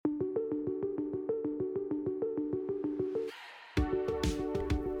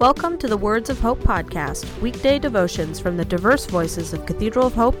Welcome to the Words of Hope podcast, weekday devotions from the diverse voices of Cathedral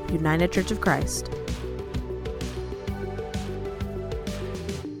of Hope, United Church of Christ.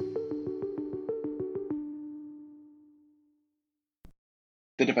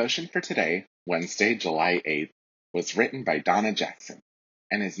 The devotion for today, Wednesday, July 8th, was written by Donna Jackson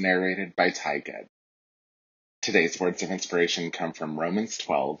and is narrated by Ty Good. Today's words of inspiration come from Romans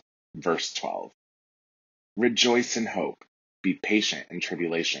 12, verse 12. Rejoice in hope, be patient in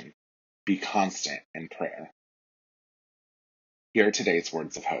tribulation, be constant in prayer. Here are today's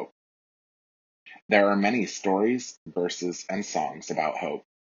words of hope. There are many stories, verses, and songs about hope.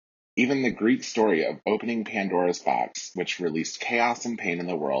 Even the Greek story of opening Pandora's box, which released chaos and pain in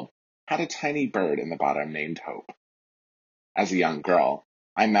the world, had a tiny bird in the bottom named Hope. As a young girl,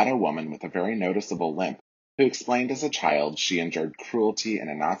 I met a woman with a very noticeable limp who explained as a child she endured cruelty in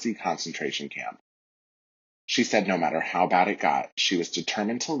a Nazi concentration camp. She said no matter how bad it got, she was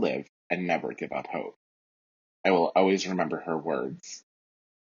determined to live and never give up hope. I will always remember her words.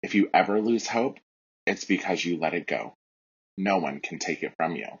 If you ever lose hope, it's because you let it go. No one can take it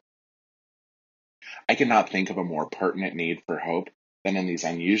from you. I cannot think of a more pertinent need for hope than in these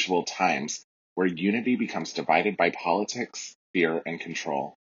unusual times where unity becomes divided by politics, fear, and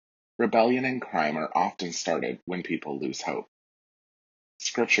control. Rebellion and crime are often started when people lose hope.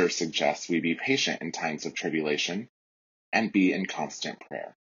 Scripture suggests we be patient in times of tribulation and be in constant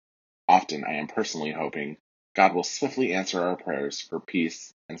prayer. Often I am personally hoping God will swiftly answer our prayers for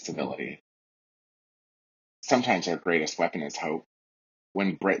peace and civility. Sometimes our greatest weapon is hope.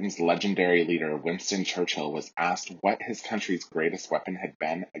 When Britain's legendary leader Winston Churchill was asked what his country's greatest weapon had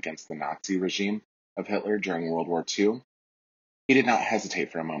been against the Nazi regime of Hitler during World War II, he did not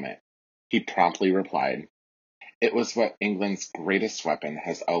hesitate for a moment. He promptly replied, "It was what England's greatest weapon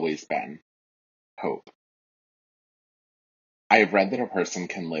has always been, hope." I have read that a person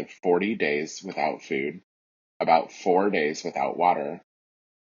can live 40 days without food, about 4 days without water,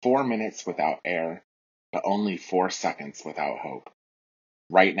 4 minutes without air, but only 4 seconds without hope.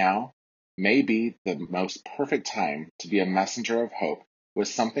 Right now may be the most perfect time to be a messenger of hope with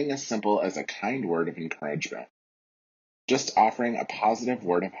something as simple as a kind word of encouragement. Just offering a positive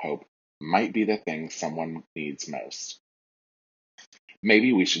word of hope might be the thing someone needs most.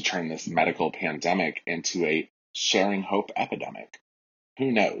 Maybe we should turn this medical pandemic into a sharing hope epidemic.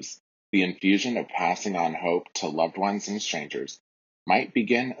 Who knows? The infusion of passing on hope to loved ones and strangers might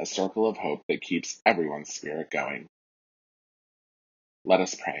begin a circle of hope that keeps everyone's spirit going. Let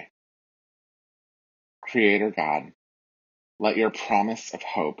us pray. Creator God, let your promise of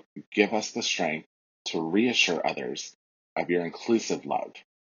hope give us the strength to reassure others of your inclusive love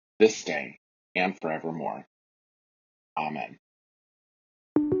this day and forevermore. Amen.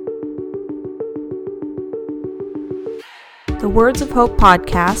 The Words of Hope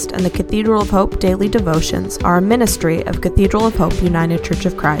podcast and the Cathedral of Hope daily devotions are a ministry of Cathedral of Hope United Church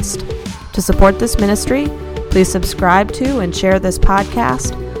of Christ. To support this ministry, please subscribe to and share this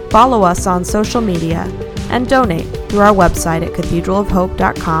podcast, follow us on social media, and donate through our website at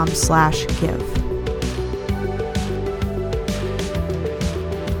cathedralofhope.com/give.